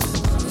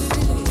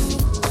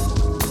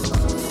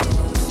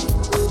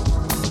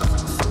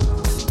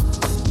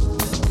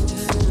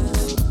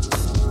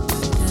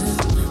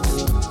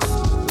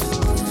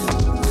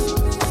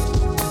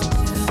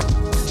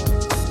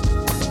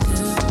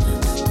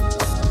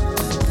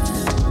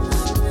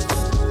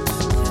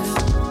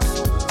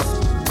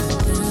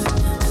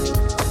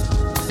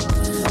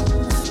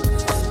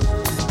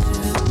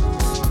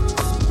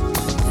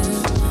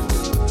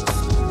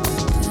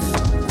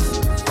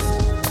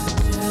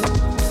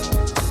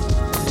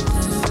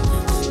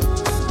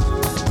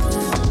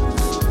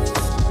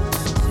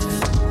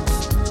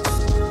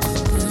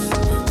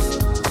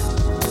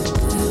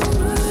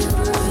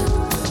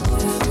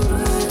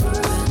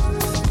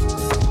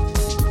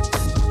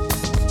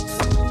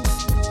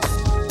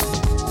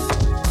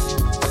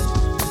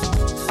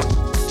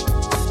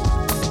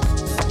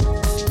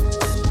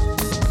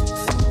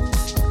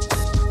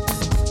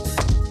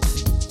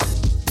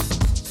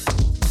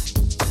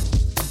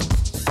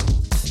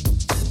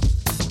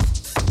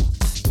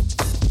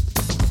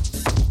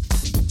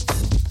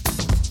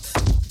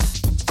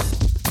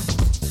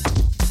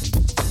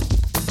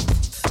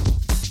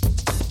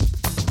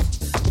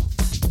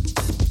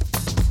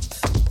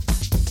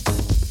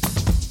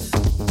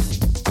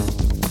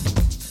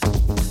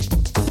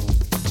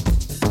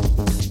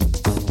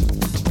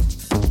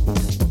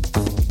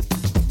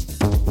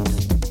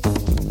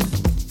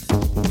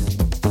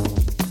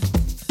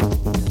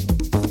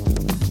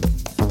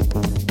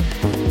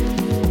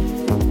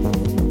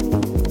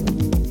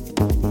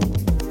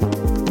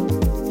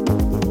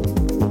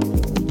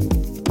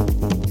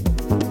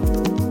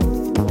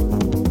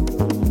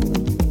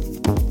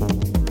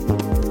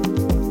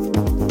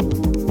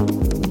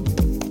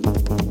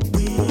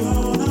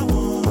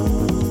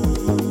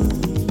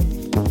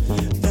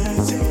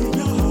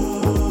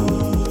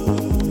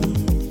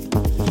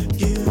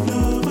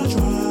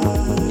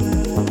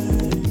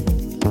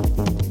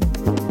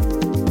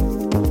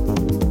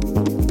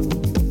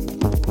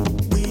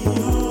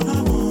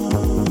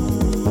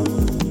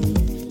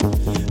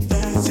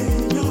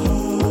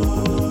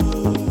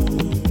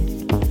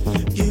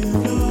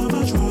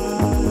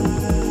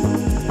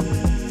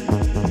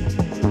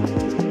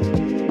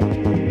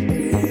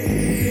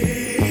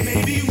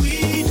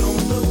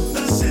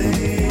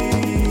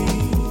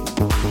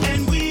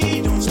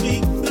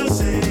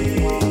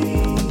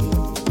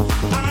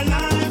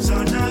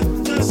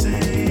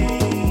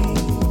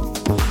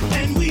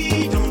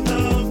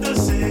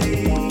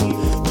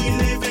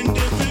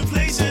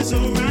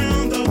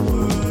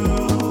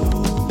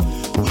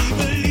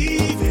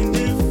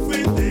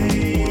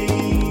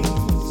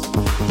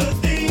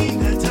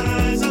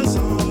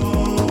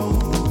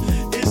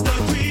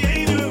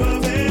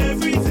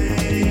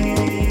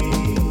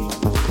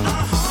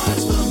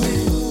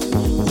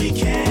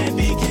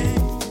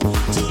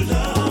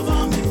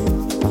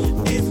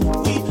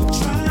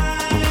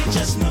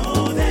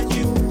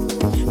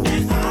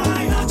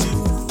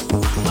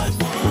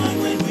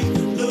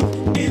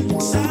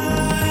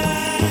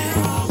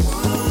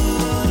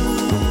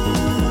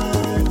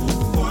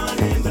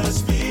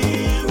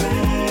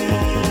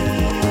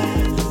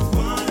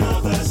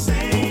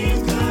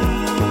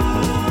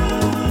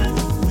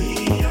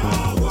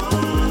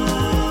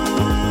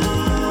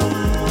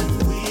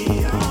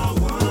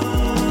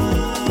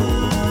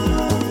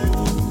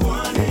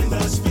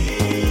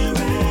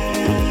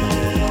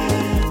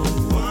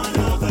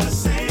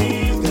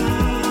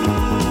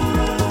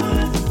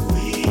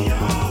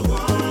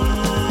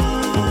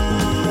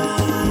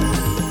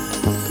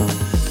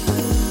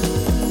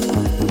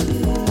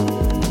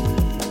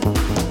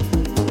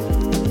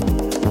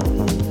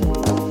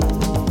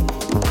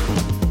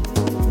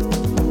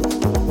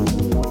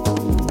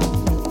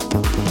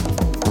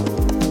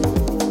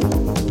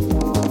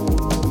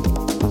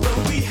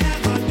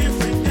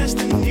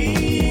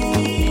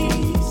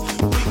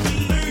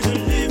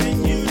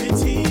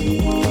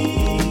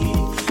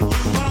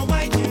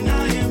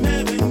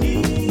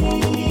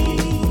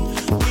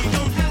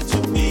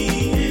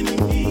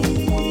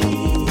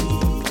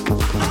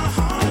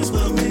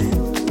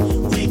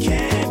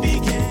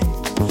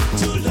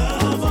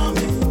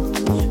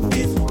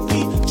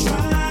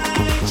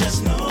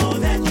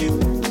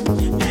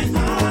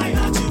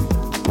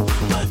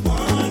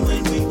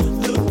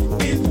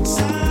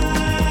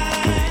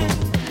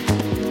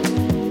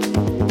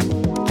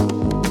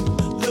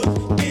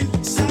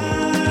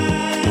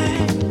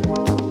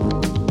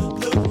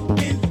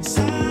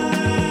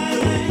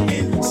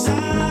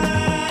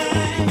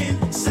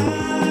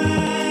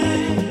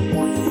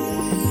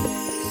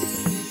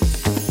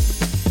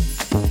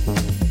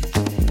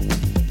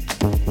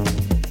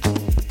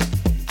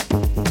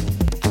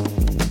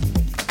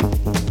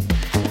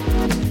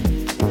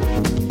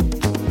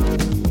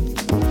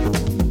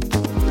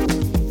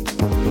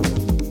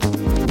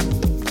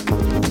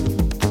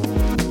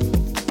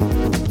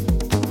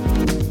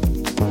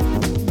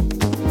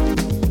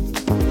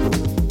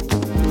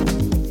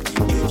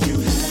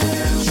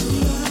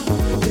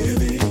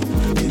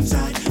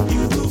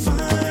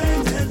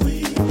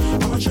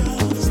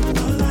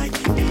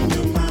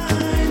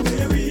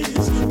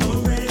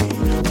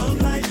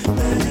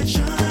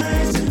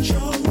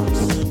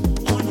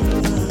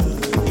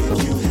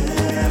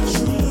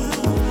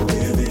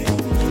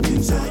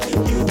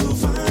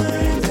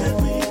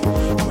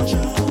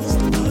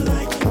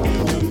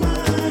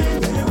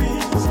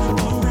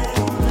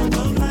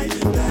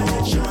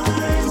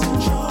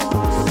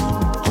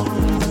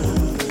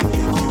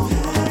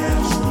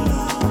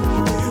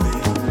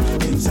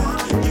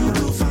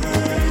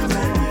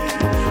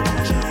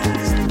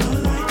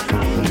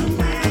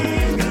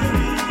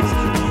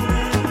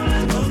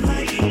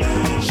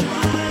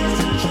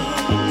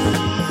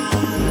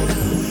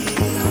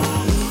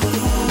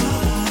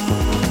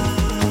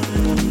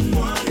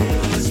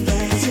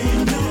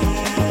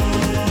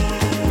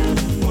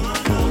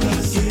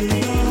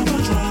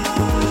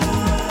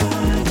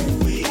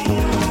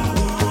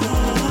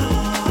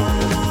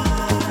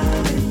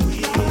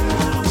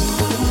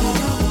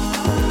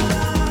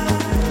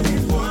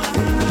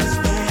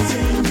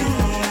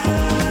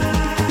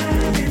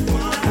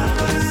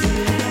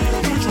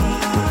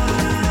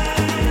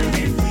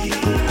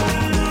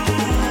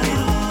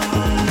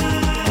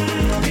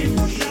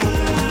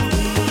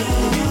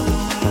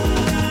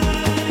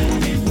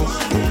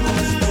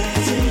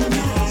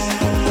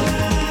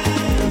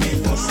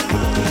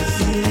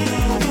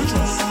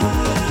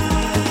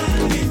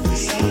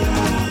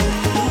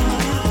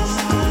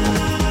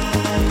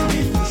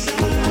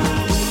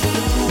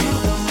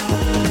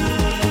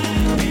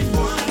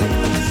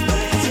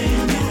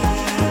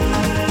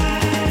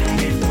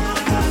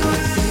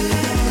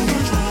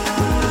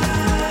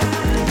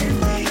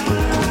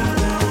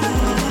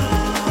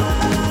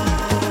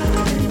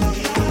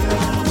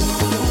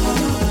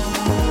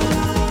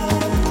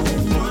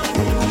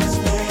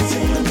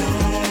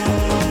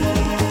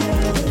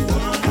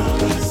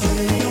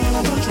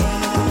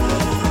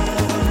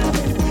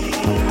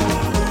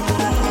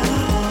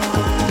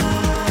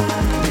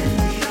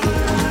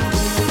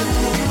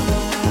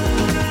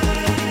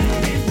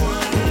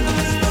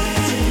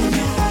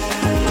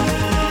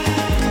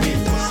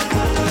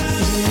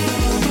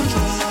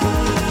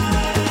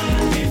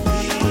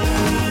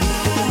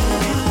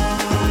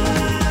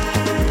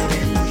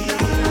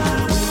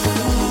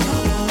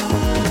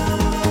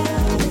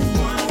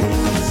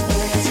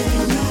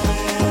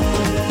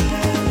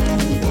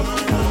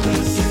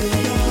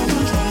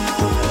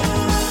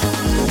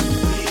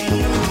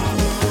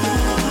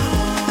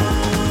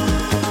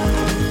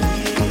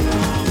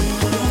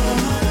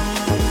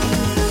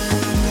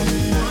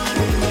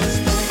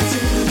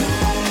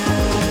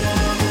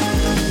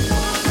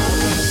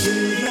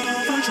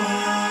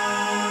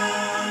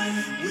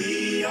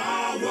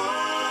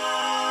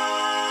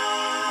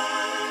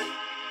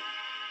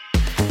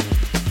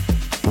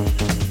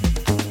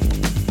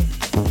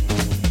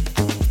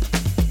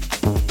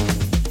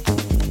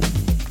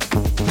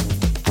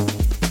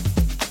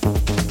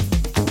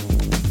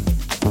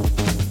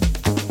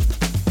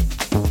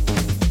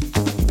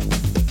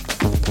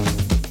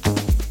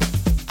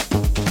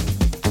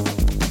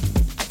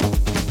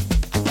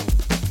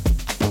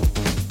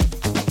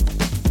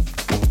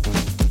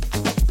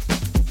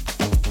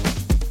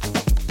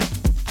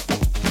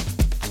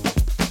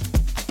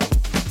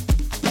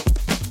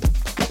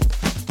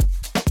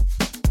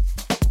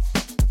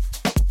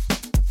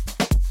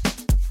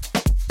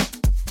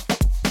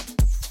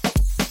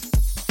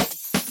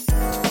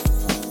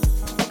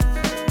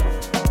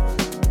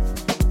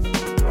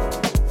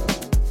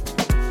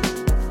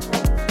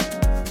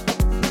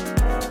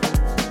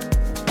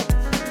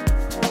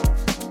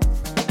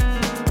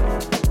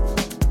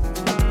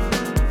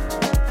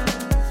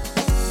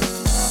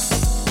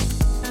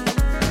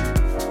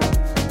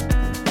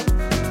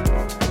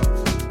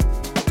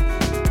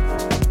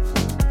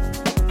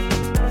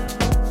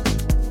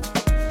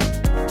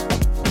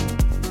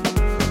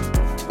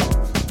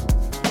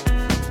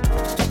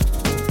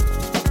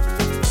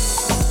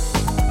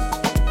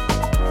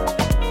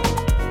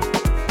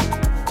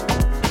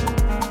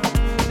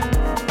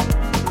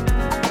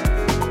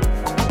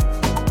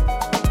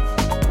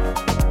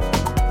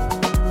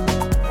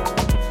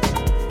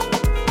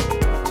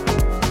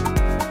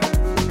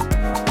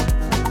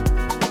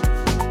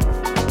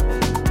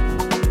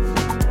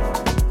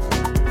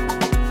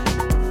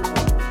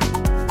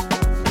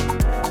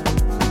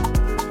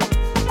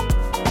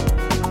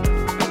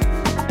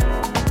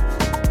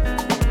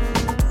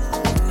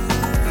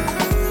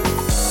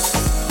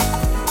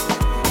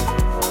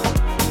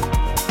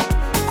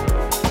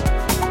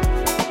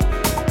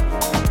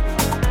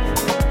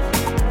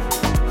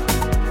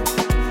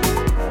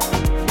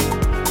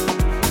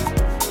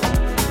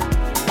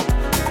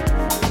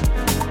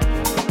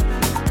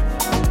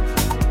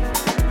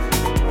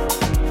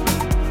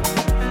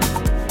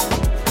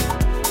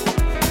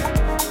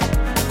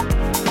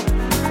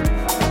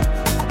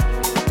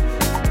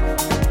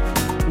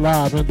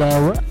 live and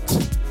direct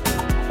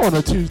on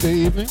a Tuesday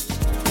evening.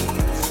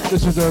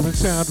 This is Urban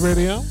Sound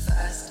Radio.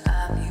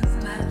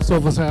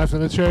 Soulful Sounds in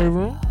the Cherry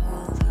Room.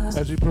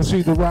 As we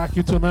proceed to rock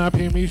you till 9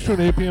 p.m.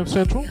 Eastern, 8 p.m.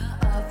 Central.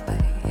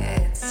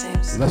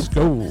 Let's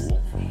go.